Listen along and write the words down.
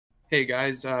Hey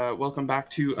guys, welcome back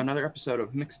to another episode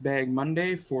of Mixed Bag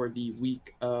Monday for the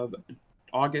week of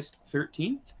August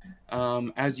 13th.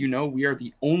 As you know, we are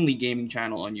the only gaming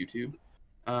channel on YouTube.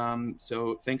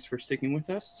 So thanks for sticking with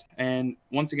us. And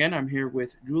once again, I'm here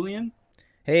with Julian.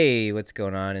 Hey, what's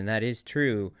going on? And that is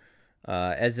true.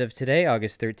 As of today,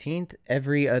 August 13th,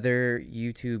 every other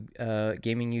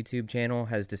gaming YouTube channel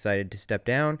has decided to step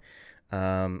down.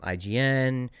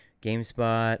 IGN,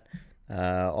 GameSpot,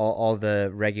 all the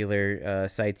regular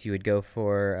sites you would go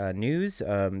for news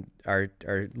are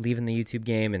leaving the YouTube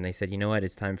game, and they said, you know what,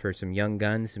 it's time for some young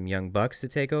guns, some young bucks to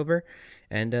take over,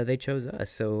 and they chose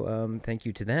us. So thank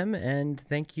you to them, and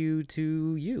thank you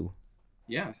to you,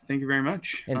 Yeah, thank you very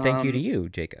much. and thank you to you,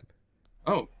 Jacob.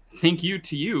 Oh, thank you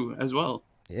to you as well.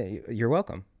 Yeah, you're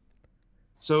welcome.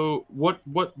 So what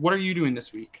are you doing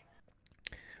this week?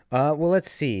 Well, let's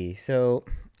see.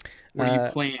 What are you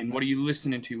Uh, playing? What are you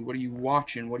listening to? What are you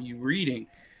watching? What are you reading?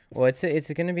 well, it's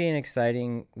going to be an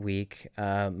exciting week,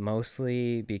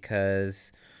 mostly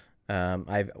because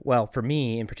for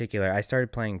me in particular, I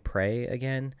started playing Prey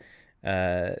again,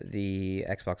 the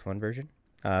Xbox One version.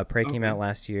 Prey came Okay. out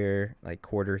last year, like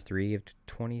quarter three of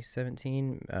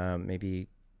 2017, maybe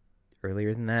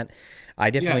earlier than that. I Yeah,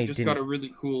 it definitely just got didn't. a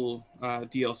really cool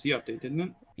DLC update, didn't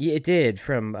it? Yeah, it did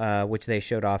from which they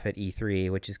showed off at E3,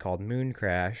 which is called Moon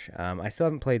Crash. I still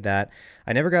haven't played that.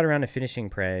 I never got around to finishing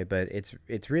Prey, but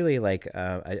it's really like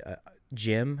a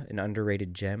gem, an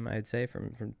underrated gem, I'd say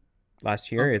from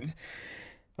last year. Okay. It's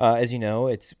as you know,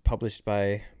 it's published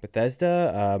by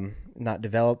Bethesda, not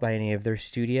developed by any of their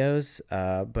studios,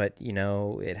 but you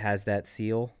know it has that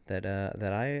seal that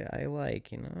I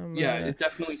like. You know, Yeah, it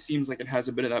definitely seems like it has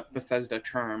a bit of that Bethesda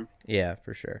charm. yeah,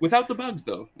 for sure. Without the bugs,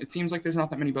 though. It seems like there's not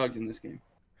that many bugs in this game.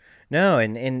 No,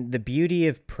 and the beauty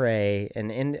of Prey,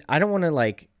 and I don't want to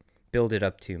like build it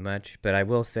up too much, but I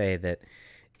will say that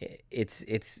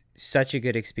it's such a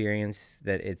good experience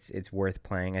that it's worth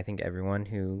playing. I think everyone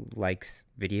who likes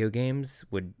video games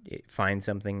would find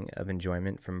something of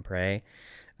enjoyment from Prey,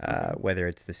 Okay. whether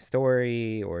it's the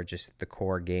story or just the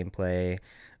core gameplay.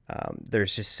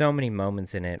 There's just so many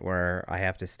moments in it where I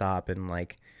have to stop and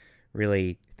like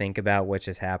really think about what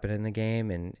just happened in the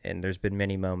game, and there's been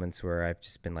many moments where I've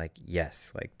just been like,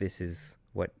 yes, like this is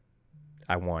what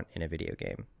I want in a video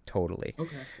game, totally.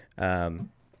 Okay.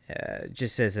 um,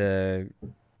 just as a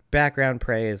background,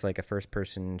 Prey is like a first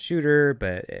person shooter,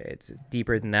 but it's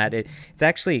deeper than that. It's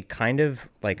actually kind of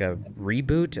like a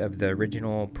reboot of the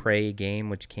original Prey game,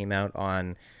 which came out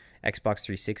on Xbox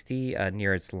 360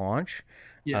 near its launch,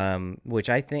 Yeah. which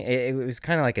I think it was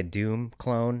kind of like a Doom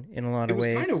clone in a lot It of was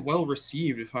kind ways. of well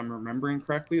received, if I'm remembering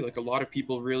correctly. Like, a lot of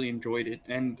people really enjoyed it.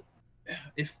 And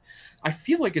if I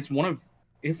feel like it's one of,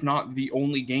 if not the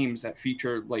only games that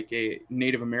feature like a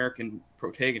Native American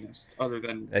protagonist, other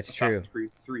than That's true. Assassin's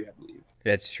Creed 3, I believe,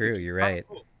 That's true. which is You're kind of right.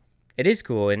 cool. It is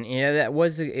cool, and you know it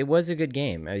was a good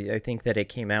game. I think that it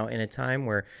came out in a time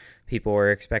where people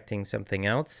were expecting something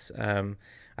else.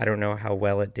 I don't know how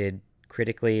well it did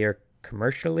critically or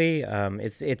commercially.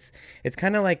 It's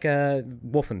kind of like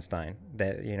Wolfenstein,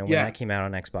 that you know when Yeah. that came out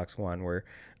on Xbox One, where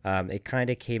it kind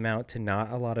of came out to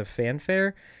not a lot of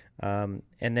fanfare. And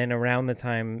then around the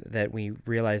time that we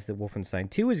realized that Wolfenstein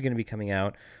 2 was going to be coming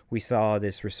out, we saw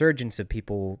this resurgence of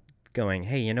people going,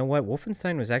 hey, you know what?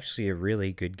 Wolfenstein was actually a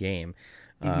really good game.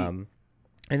 Hmm. Um,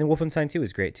 and then Wolfenstein 2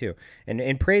 is great too.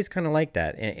 And Prey's kind of like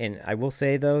that. And I will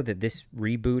say, though, that this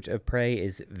reboot of Prey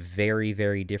is very,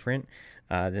 very different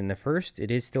than the first. It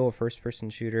is still a first person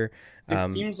shooter. It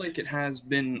Um, seems like it has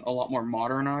been a lot more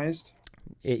modernized.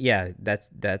 yeah,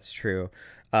 that's true.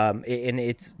 And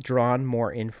it's drawn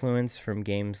more influence from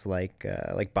games like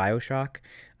Bioshock.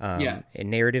 Yeah.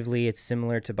 And narratively, it's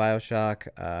similar to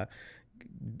Bioshock,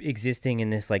 existing in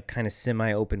this like kind of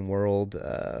semi-open world.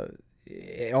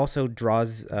 It also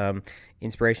draws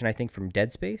inspiration, I think, from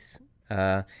Dead Space.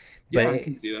 Uh, but Yeah, I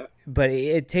can it, see that. but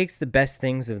it takes the best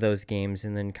things of those games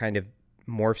and then kind of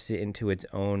morphs it into its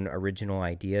own original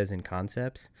ideas and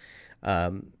concepts.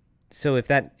 Um, so if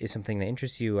that is something that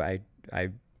interests you, I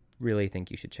really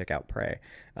think you should check out Prey,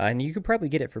 and you could probably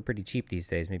get it for pretty cheap these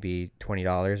days, maybe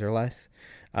 $20 or less.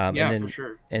 Um, and Yeah, for then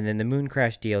sure. and then the Moon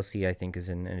Crash DLC I think is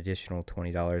an additional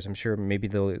 $20. I'm sure maybe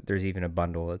there's even a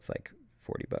bundle that's like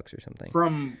 $40 or something.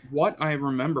 From what I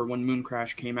remember when Moon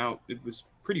Crash came out, it was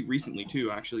pretty recently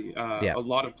too, actually. Yeah, A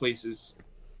lot of places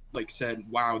like said,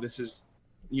 "Wow, this is,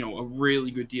 a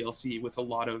really good DLC with a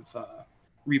lot of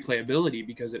replayability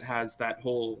because it has that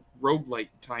whole roguelike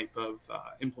type of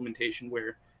implementation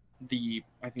where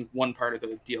I think one part of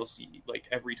the DLC, like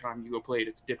every time you go play it,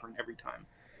 it's different every time."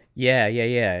 Yeah,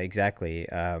 exactly.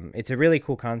 It's a really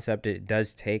cool concept. It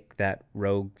does take that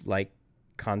rogue-like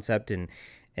concept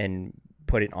and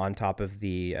put it on top of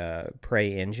the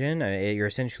Prey engine. You're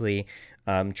essentially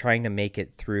trying to make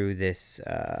it through this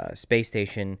space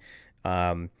station,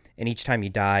 and each time you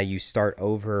die, you start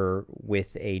over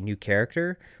with a new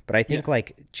character. But I Yeah. think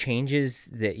like changes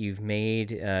that you've made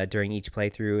during each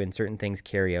playthrough and certain things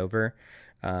carry over,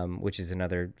 which is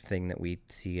another thing that we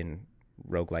see in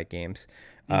roguelike games.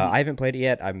 Hmm. I haven't played it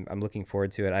yet. I'm looking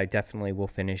forward to it. I definitely will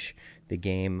finish the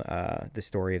game, the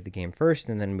story of the game first,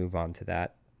 and then move on to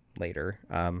that later.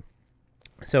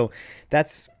 So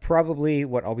that's probably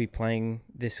what I'll be playing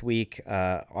this week,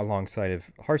 alongside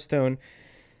of Hearthstone.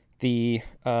 The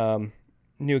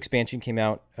new expansion came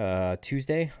out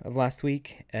Tuesday of last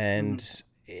week, Hmm. and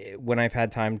when I've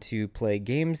had time to play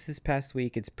games this past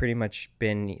week, it's pretty much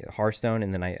been Hearthstone,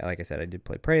 and then like I said, I did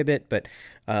play Prey a bit, but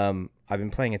I've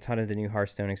been playing a ton of the new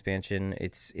Hearthstone expansion.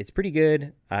 It's pretty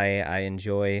good. I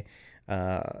enjoy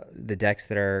the decks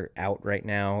that are out right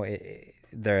now.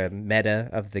 The meta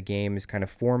of the game is kind of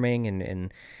forming,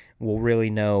 and we'll really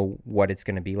know what it's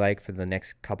going to be like for the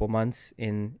next couple months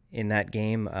in that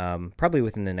game, probably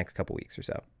within the next couple weeks or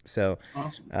so. So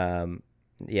Awesome. um,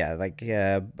 yeah, like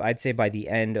I'd say by the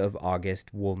end of August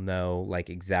we'll know like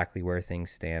exactly where things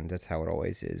stand. That's how it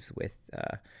always is with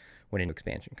when a new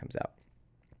expansion comes out.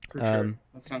 For sure. um,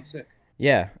 That sounds sick.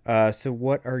 yeah, so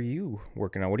what are you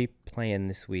working on? What are you playing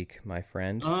this week, my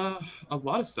friend? Uh, a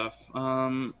lot of stuff.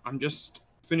 I'm just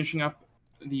finishing up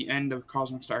the end of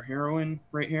Cosmic Star Heroine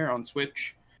right here on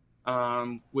Switch,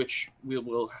 which we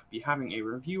will be having a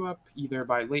review up either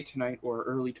by late tonight or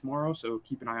early tomorrow. So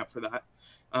keep an eye out for that.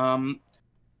 Um,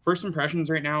 First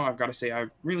impressions right now, I've got to say I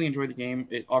really enjoy the game.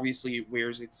 It obviously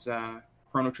wears its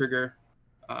Chrono Trigger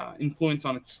influence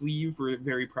on its sleeve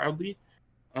very proudly.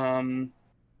 Um,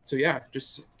 so yeah,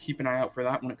 just keep an eye out for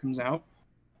that when it comes out.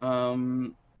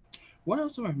 Um, what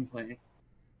else have I been playing?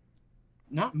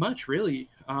 Not much really.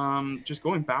 Just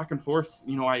going back and forth.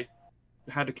 I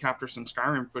had to capture some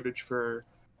Skyrim footage for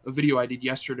a video I did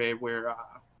yesterday where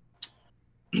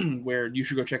you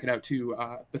should go check it out too.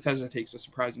 Bethesda takes a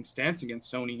surprising stance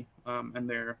against Sony and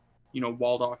their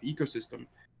walled off ecosystem,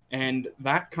 and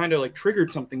that kind of like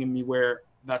triggered something in me where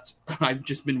that's I've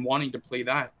just been wanting to play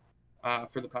that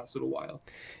for the past little while.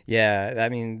 Yeah, I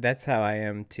mean that's how I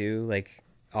am too. Like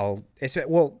well,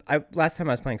 I last time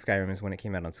I was playing Skyrim is when it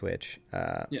came out on Switch,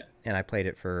 Yeah, and I played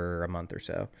it for a month or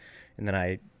so, and then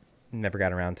I never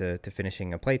got around to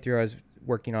finishing a playthrough I was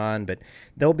working on. But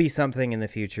there'll be something in the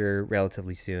future,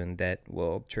 relatively soon, that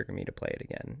will trigger me to play it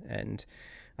again. And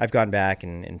I've gone back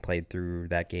and played through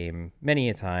that game many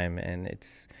a time, and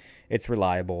it's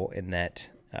reliable in that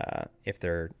if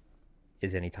there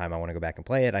is any time I want to go back and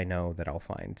play it, I know that I'll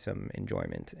find some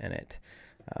enjoyment in it.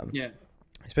 Um, yeah,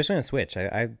 Especially on Switch.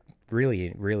 I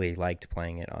really, really liked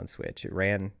playing it on Switch. It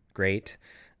ran great,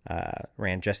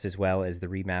 ran just as well as the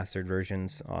remastered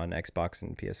versions on Xbox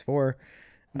and PS4.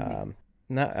 mhm,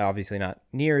 Not obviously not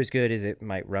near as good as it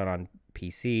might run on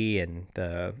PC, and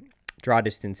the draw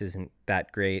distance isn't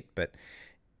that great, but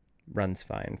runs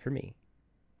fine for me.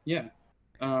 yeah.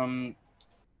 Um,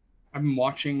 I've been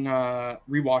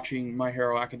rewatching My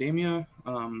Hero Academia.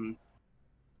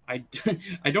 I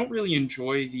I don't really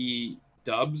enjoy the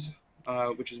dubs,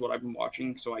 which is what I've been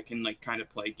watching, so I can like kind of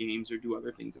play games or do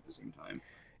other things at the same time.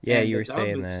 Yeah, And you the were dub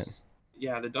saying that. is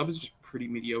yeah, the dub is just pretty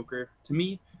mediocre to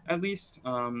me, at least.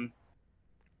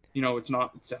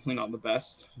 It's definitely not the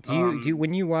best. Do you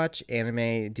when you watch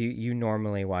anime, do you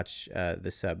normally watch the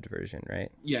subbed version,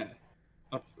 right? Yeah,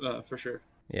 for sure.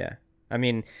 Yeah. I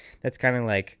mean, that's kind of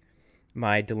like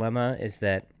my dilemma is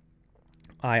that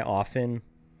I often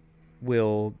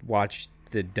will watch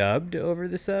the dubbed over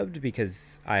the subbed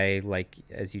because I, like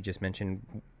as you just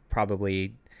mentioned,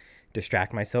 probably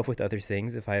distract myself with other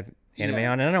things if I have anime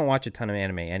Yeah, on, and I don't watch a ton of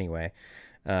anime anyway.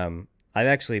 I've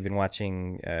actually been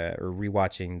watching or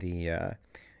rewatching the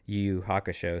Yu Yu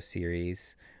Hakusho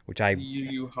series, which I the Yu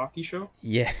Yu Hockey Show.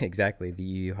 yeah, exactly, the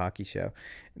Yu Yu Hockey show.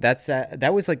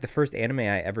 That was like the first anime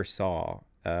I ever saw.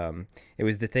 It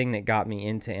was the thing that got me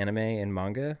into anime and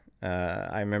manga.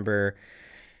 I remember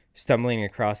stumbling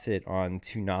across it on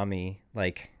Toonami,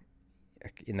 like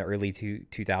in the early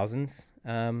 2000s.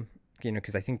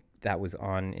 Because I think that was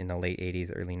on in the late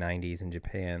 80s, early 90s in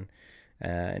Japan,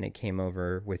 and it came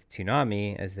over with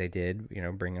Toonami as they did.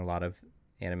 Bring a lot of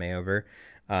anime over.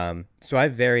 So I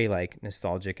have very like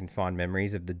nostalgic and fond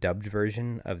memories of the dubbed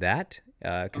version of that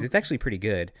because it's Okay. actually pretty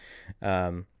good.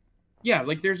 Um, Yeah,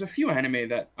 like there's a few anime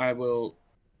that I will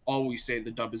always say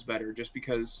the dub is better just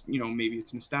because, maybe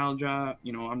it's nostalgia,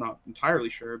 I'm not entirely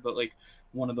sure, but like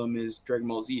one of them is Dragon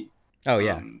Ball Z. Oh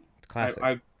yeah, it's I, classic.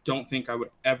 I don't think I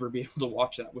would ever be able to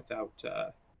watch that without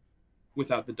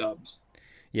the dubs.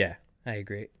 Yeah, I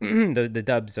agree. The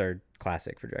dubs are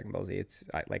classic for Dragon Ball Z. It's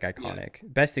like Yeah.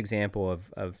 iconic. Best example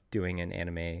of doing an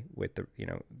anime with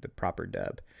the proper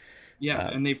dub. Yeah,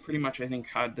 Um, and they've pretty much, I think,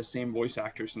 had the same voice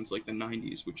actor since like the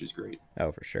 90s, which is great.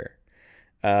 oh, for sure.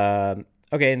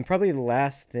 Okay, and probably the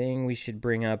last thing we should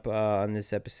bring up on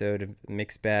this episode of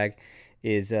Mixed Bag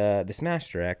is the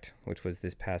Smash Direct, which was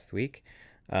this past week.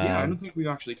 Yeah, I Um, don't think we've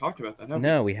actually talked about that, have we?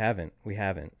 no, we haven't. We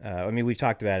haven't. I mean, we've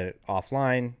talked about it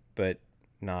offline, but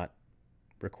not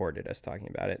recorded us talking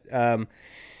about it.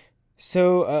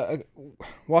 So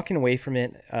walking away from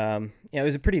it, yeah, it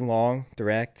was a pretty long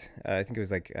direct. I think it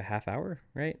was like a half hour,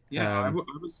 right? Yeah, I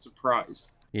was surprised.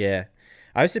 Yeah,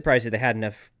 I was surprised that they had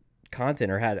enough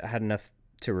content or had enough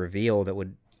to reveal that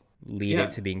would lead it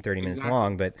Yeah, to being 30 minutes exactly.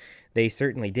 long, but they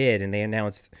certainly did, and they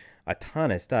announced a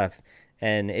ton of stuff,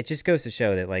 and it just goes to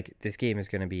show that like this game is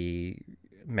going to be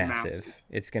massive. Massive.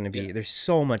 It's going to Yeah. be there's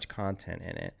so much content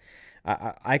in it.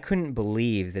 I couldn't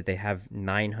believe that they have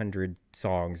 900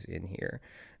 songs in here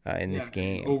in Yeah, this and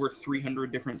game. over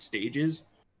 300 different stages.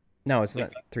 No, it's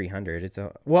Like not 300. It's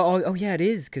a well. Oh yeah, it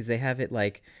is because they have it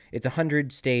like it's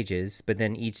 100 stages, but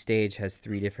then each stage has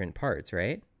three different parts,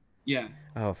 right? yeah,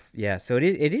 Oh yeah, so it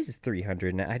is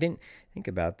 300. And I didn't think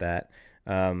about that.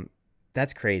 Um,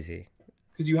 that's crazy.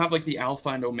 because you have like the alpha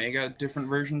and omega different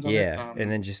versions of it. Yeah,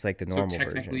 and then just like the So normal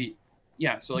version. technically,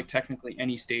 yeah, so like technically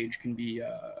any stage can be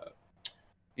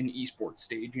an esports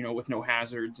stage, with no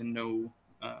hazards and no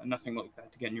nothing like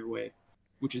that to get in your way,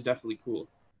 which is definitely cool.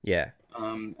 Yeah.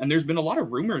 And there's been a lot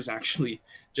of rumors actually,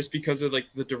 just because of like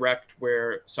the direct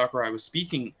where Sakurai was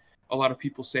speaking. A lot of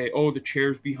people say, "Oh, the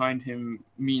chairs behind him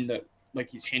mean that like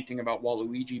he's hinting about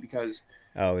Waluigi," because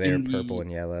Oh, they're in purple the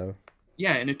and yellow.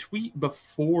 yeah, in a tweet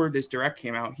before this direct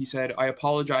came out, he said, "I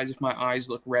apologize if my eyes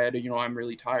look red. I'm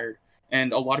really tired."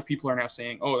 And a lot of people are now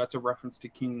saying, "Oh, that's a reference to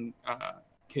King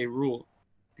K. Rool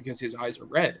because his eyes are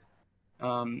red."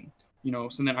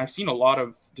 So then I've seen a lot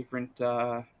of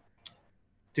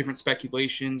different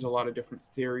speculations, a lot of different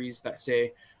theories that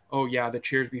say, "Oh yeah, the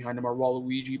chairs behind him are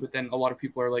Waluigi," but then a lot of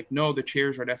people are like, "No, the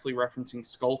chairs are definitely referencing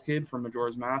Skull Kid from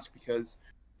Majora's Mask because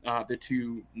the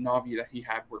two Navi that he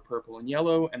had were purple and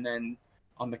yellow, and then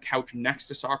on the couch next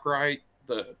to Sakurai,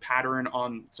 the pattern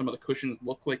on some of the cushions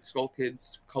look like Skull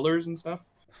Kid's colors and stuff."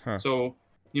 Huh. So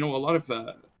a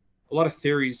lot of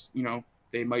theories,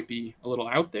 they might be a little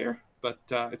out there, but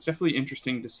it's definitely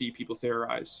interesting to see people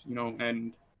theorize,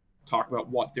 and talk about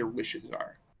what their wishes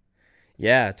are.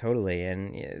 Yeah, totally.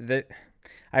 And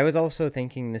I was also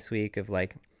thinking this week of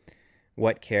like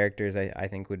what characters I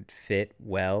think would fit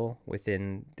well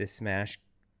within this Smash,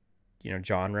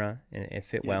 genre and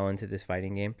fit Yeah, well into this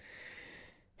fighting game.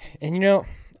 And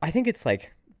I think it's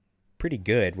like pretty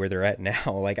good where they're at now.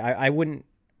 Like I wouldn't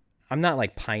I'm not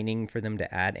like pining for them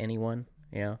to add anyone,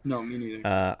 you know. no, me neither.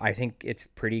 I think it's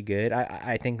pretty good.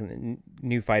 I think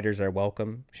new fighters are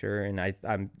welcome, sure, and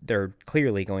I'm they're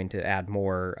clearly going to add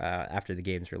more after the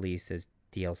game's release as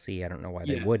DLC. I don't know why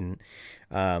they Yeah, wouldn't.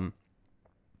 Um,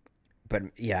 but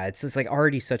yeah, it's just like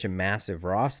already such a massive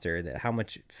roster that how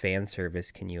much fan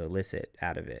service can you elicit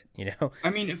out of it? You know? I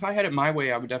mean, if I had it my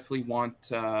way, I would definitely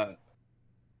want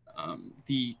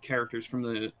the characters from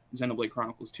the Xenoblade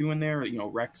Chronicles 2 in there,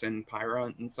 Rex and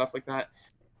Pyra and stuff like that.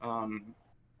 Um,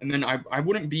 and then I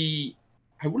wouldn't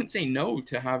say no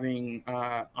to having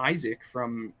Isaac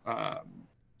from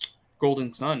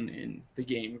Golden Sun in the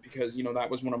game because that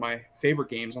was one of my favorite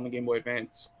games on the Game Boy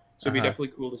Advance. So Uh it'd be huh. definitely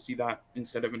cool to see that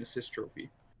instead of an assist trophy.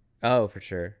 Oh, for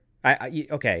sure.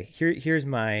 Okay. Here's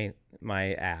my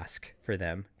ask for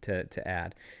them to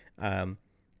add. Um,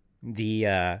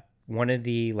 the one of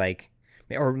the like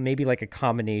or maybe like a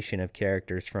combination of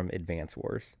characters from Advance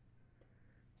Wars.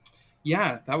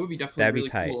 Yeah, that would be definitely That'd be really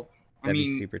tight. cool. I That'd be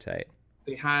mean, super tight.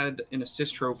 they had an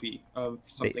assist trophy of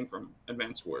They something from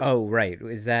Advance Wars Oh, right.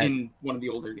 Is that in one of the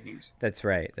older games. That's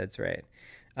right. That's right.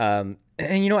 And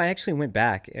I actually went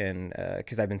back and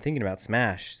because I've been thinking about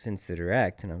Smash since the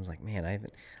direct, and I was like, man, I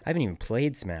haven't even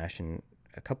played Smash in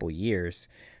a couple years.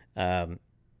 Um,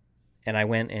 and I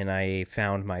went and I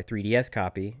found my 3DS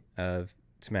copy of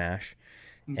Smash,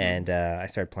 Hmm. and I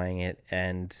started playing it,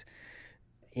 and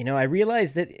I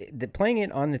realized that playing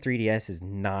it on the 3DS is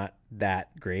not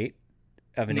that great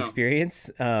of an No. experience.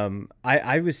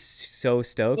 I was so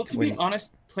Well, stoked to be when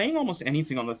honest, playing almost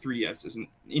anything on the 3DS isn't,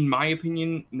 in my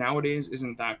opinion, nowadays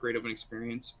isn't that great of an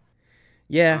experience.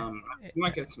 yeah. You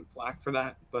might get some flack for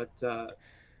that, but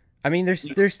I mean,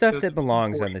 there's stuff the that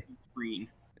belongs on 240 the screen,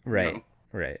 right,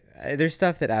 right. There's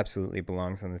stuff that absolutely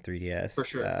belongs on the for 3DS,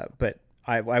 sure. but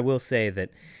I will say that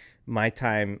my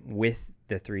time with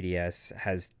the 3DS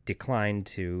has declined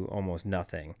to almost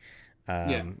nothing.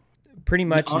 Yeah. Um, Pretty Yeah,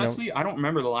 much, honestly, I don't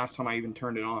remember the last time I even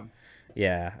turned it on.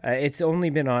 yeah, it's only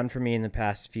been on for me in the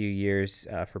past few years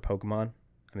for Pokemon.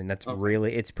 I mean,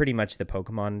 Okay. it's pretty much the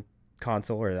Pokemon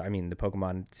console, or I mean, the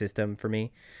Pokemon system for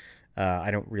me.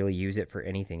 I don't really use it for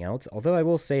anything else. Although I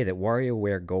will say that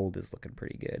WarioWare Gold is looking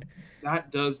pretty good.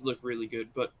 That does look really good,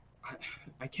 but I,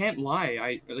 I can't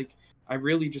lie. I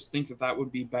really just think that that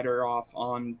would be better off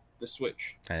on the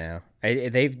Switch. I know.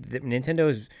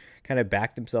 Nintendo's kind of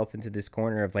backed himself into this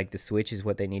corner of like the Switch is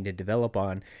what they need to develop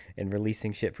on, and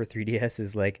releasing shit for 3DS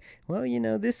is like, well,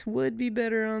 this would be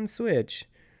better on Switch.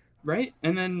 Right?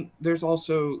 And then there's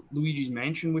also Luigi's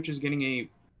Mansion, which is getting a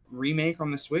remake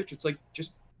on the Switch. It's like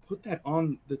just put that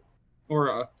on the,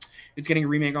 or it's getting a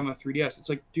remake on the 3DS. It's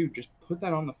like, dude, just put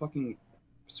that on the fucking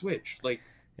Switch. Like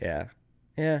Yeah,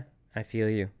 yeah, I feel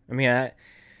you. I mean, I,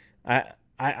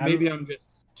 I'm maybe I'm just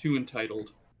too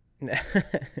entitled. well,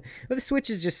 the Switch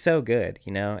is just so good,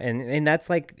 and that's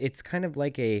like it's kind of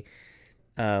like a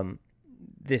um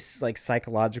this like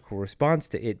psychological response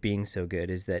to it being so good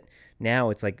is that now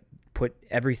it's like put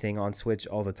everything on Switch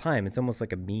all the time. It's almost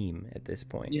like a meme at this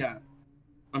point. Yeah,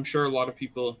 I'm sure a lot of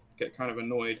people get kind of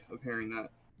annoyed of hearing that.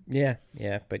 Yeah,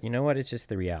 yeah, but you know what? It's just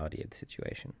the reality of the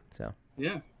situation. So,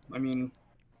 Yeah, I mean,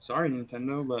 sorry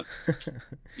Nintendo, but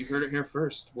you heard it here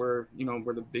first. We're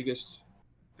the biggest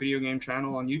video game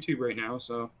channel on YouTube right now,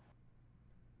 so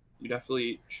you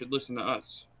definitely should listen to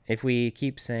us. if we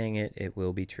keep saying it, it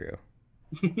will be true.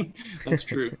 That's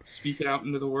true. Speak it out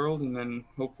into the world, and then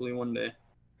hopefully one day.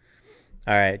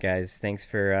 All right, guys. Thanks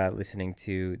for listening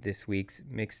to this week's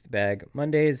Mixed Bag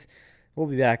Mondays. We'll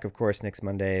be back, of course, next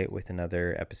Monday with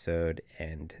another episode,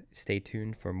 and stay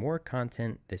tuned for more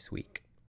content this week.